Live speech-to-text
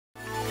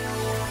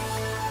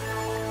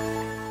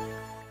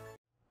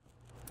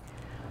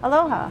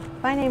Aloha,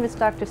 my name is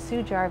Dr.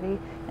 Sue Jarvi,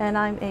 and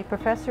I'm a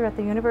professor at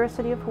the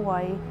University of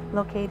Hawaii,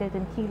 located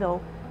in Hilo,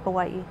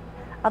 Hawaii.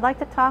 I'd like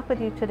to talk with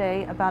you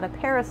today about a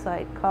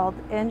parasite called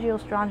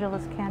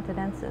Angiostrongylus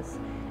cantonensis.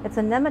 It's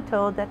a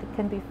nematode that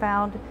can be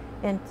found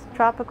in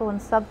tropical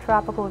and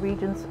subtropical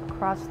regions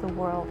across the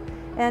world.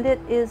 And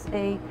it is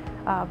a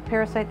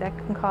parasite that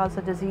can cause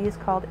a disease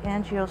called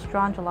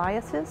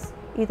angiostrongylliasis,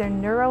 either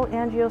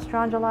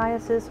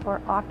neuroangiostrongyliasis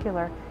or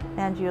ocular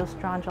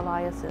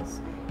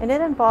angiostrongylliasis. And it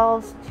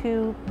involves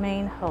two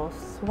main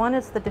hosts. One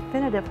is the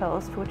definitive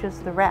host, which is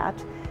the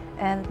rat,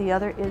 and the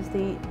other is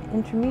the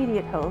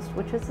intermediate host,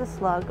 which is the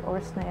slug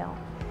or snail.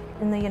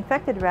 In the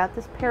infected rat,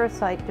 this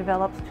parasite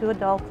develops to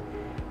adult,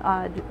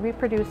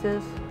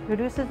 reproduces,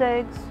 produces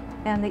eggs,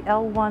 and the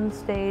L1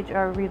 stage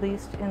are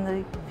released in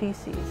the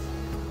feces.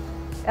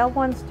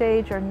 L1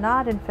 stage are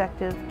not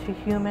infective to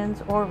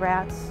humans or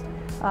rats,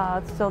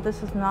 so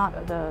this is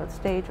not the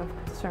stage of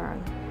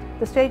concern.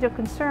 The stage of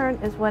concern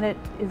is when it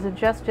is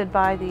ingested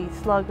by the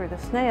slug or the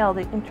snail,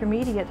 the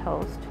intermediate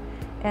host,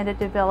 and it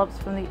develops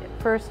from the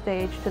first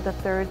stage to the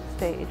third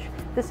stage.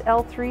 This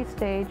L3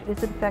 stage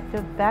is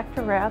infective back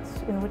to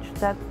rats, in which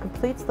that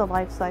completes the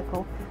life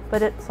cycle,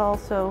 but it's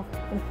also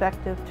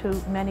infective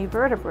to many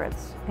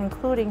vertebrates,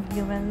 including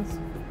humans,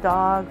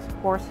 dogs,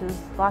 horses,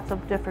 lots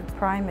of different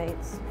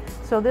primates.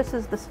 So this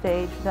is the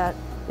stage that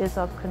is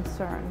of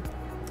concern.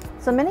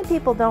 So many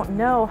people don't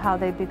know how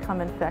they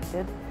become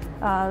infected.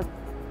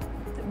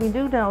 We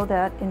do know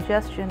that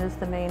ingestion is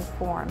the main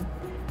form.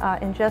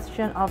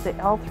 Ingestion of the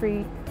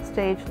L3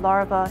 stage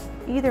larva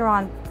either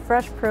on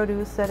fresh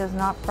produce that is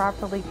not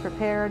properly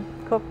prepared,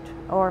 cooked,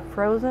 or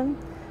frozen,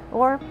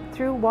 or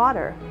through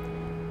water.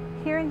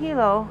 Here in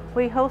Hilo,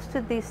 we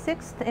hosted the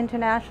 6th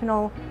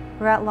International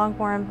Rat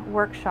Lungworm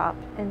Workshop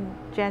in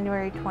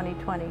January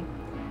 2020.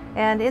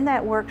 And in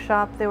that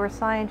workshop, there were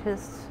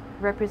scientists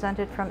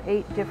represented from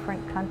 8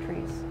 different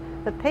countries.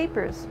 The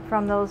papers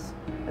from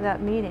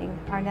that meeting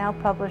are now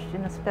published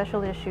in a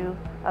special issue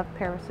of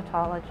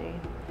Parasitology.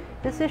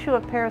 This issue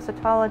of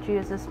Parasitology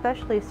is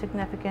especially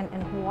significant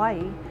in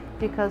Hawaii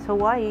because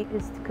Hawaii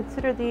is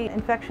considered the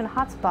infection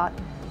hotspot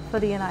for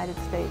the United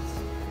States.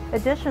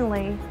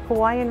 Additionally,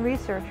 Hawaiian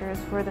researchers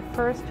were the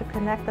first to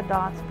connect the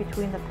dots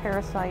between the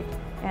parasite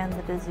and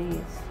the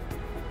disease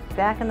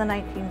back in the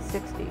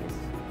 1960s.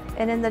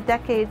 And in the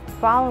decade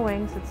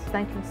following, since the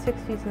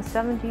 1960s and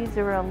 70s,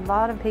 there were a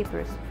lot of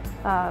papers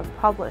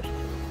published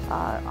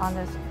on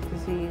this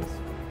disease.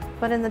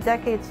 But in the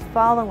decades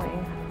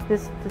following,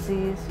 this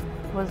disease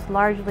was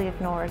largely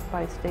ignored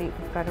by state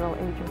and federal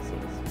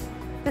agencies.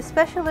 The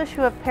special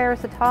issue of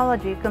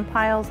Parasitology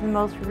compiles the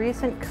most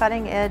recent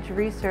cutting-edge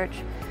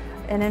research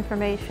and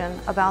information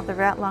about the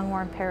rat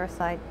lungworm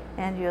parasite,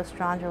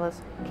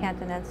 Angiostrongylus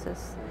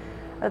cantonensis.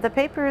 The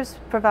papers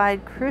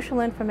provide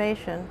crucial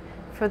information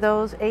for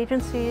those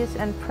agencies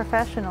and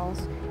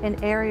professionals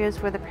in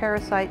areas where the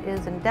parasite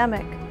is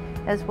endemic,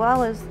 as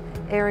well as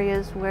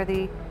areas where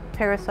the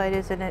parasite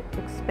is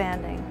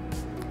expanding.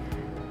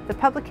 The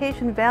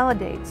publication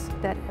validates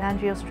that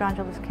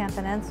Angiostrongylus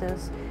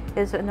cantonensis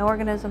is an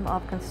organism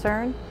of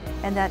concern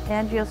and that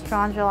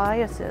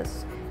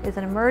angiostrongylliasis is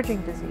an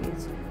emerging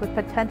disease with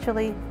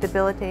potentially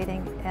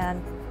debilitating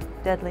and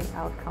deadly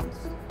outcomes.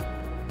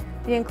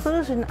 The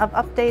inclusion of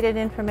updated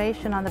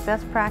information on the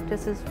best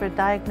practices for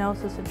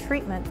diagnosis and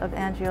treatment of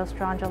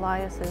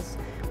angiostrongylliasis,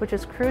 which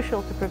is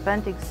crucial to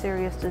preventing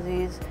serious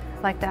disease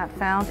like that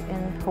found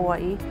in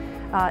Hawaii,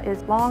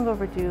 is long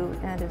overdue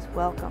and is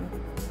welcome.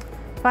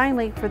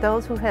 Finally, for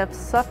those who have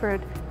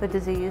suffered the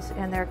disease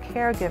and their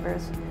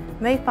caregivers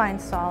may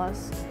find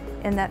solace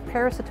in that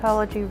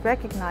Parasitology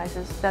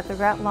recognizes that the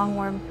rat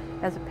lungworm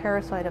as a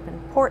parasite of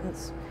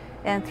importance,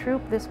 and through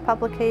this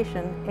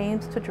publication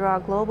aims to draw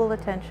global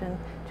attention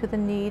to the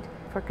need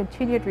for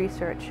continued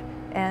research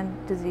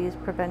and disease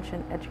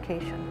prevention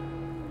education.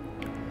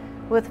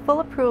 With full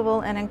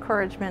approval and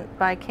encouragement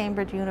by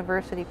Cambridge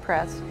University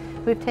Press,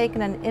 we've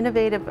taken an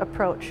innovative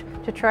approach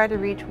to try to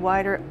reach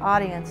wider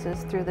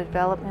audiences through the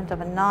development of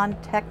a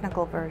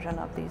non-technical version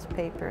of these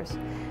papers.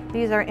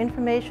 These are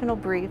informational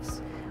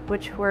briefs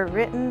which were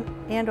written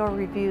and/or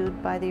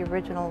reviewed by the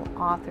original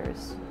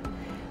authors.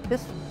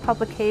 This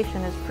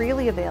publication is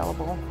freely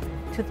available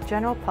to the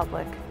general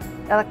public,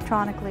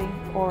 electronically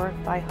or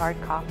by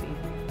hard copy.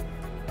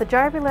 The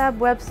Jarvi Lab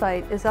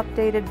website is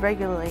updated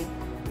regularly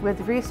with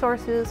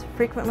resources,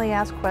 frequently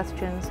asked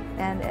questions,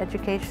 and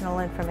educational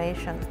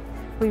information.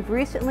 We've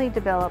recently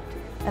developed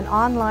an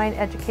online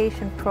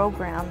education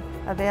program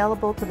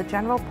available to the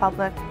general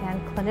public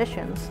and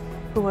clinicians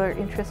who are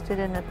interested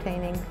in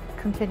obtaining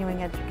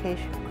continuing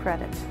education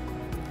credit.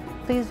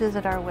 Please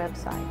visit our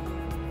website.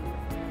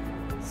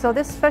 So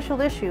this special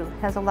issue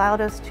has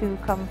allowed us to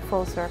come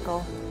full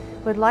circle.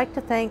 We'd like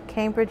to thank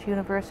Cambridge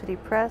University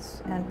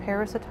Press and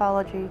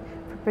Parasitology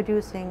for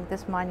producing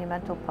this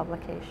monumental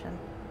publication.